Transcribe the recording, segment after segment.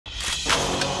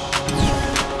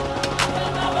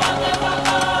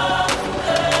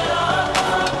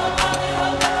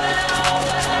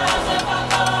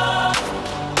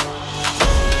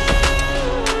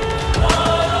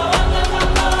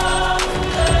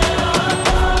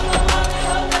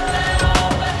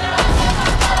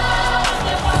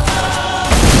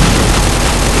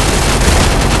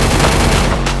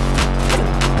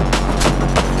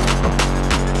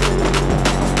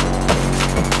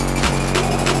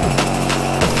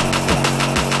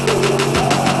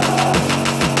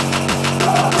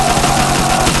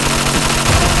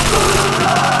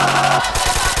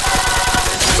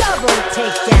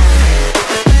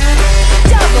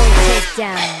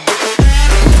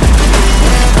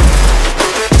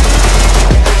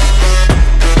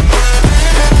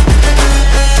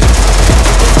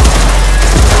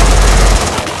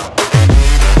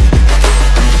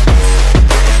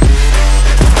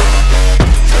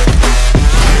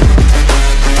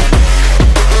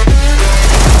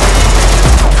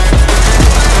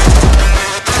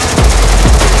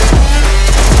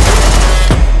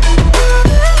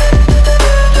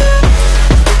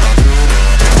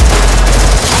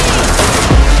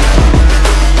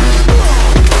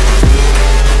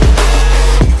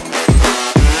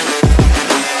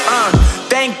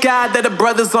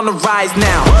brothers on the rise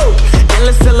now.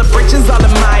 Endless celebrations all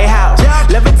in my house.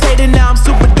 Levitating now, I'm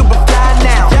super duper fly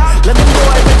now. Let the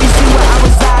boy really see where I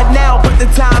reside now. Put the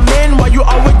time in while you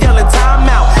always yelling time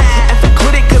out. And for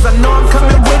quit it, cause I know I'm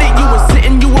coming with it. You were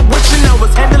sitting, you were wishing I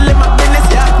was handling my business.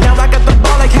 Now I got the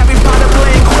ball like Harry Potter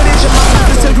playing Quidditch. And my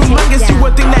business is humongous, you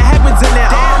would think that happens in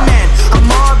there. Oh man, I'm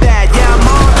all that, yeah, I'm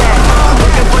all that.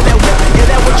 Looking for that whip,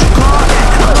 yeah, that what you call that.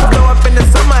 I'ma blow up in the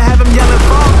summer, have him yelling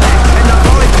fall back. And I've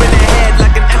always been ahead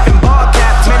like an effing ball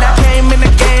cap. Man, I came in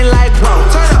the game like, whoa.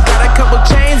 Got a couple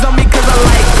chains on me cause I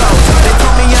like gold. They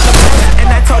told me I'm the best, and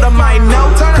I told them I know.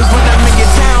 Cause when I'm in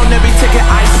your town, every ticket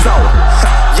I sold.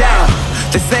 Yeah,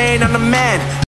 they saying I'm the man.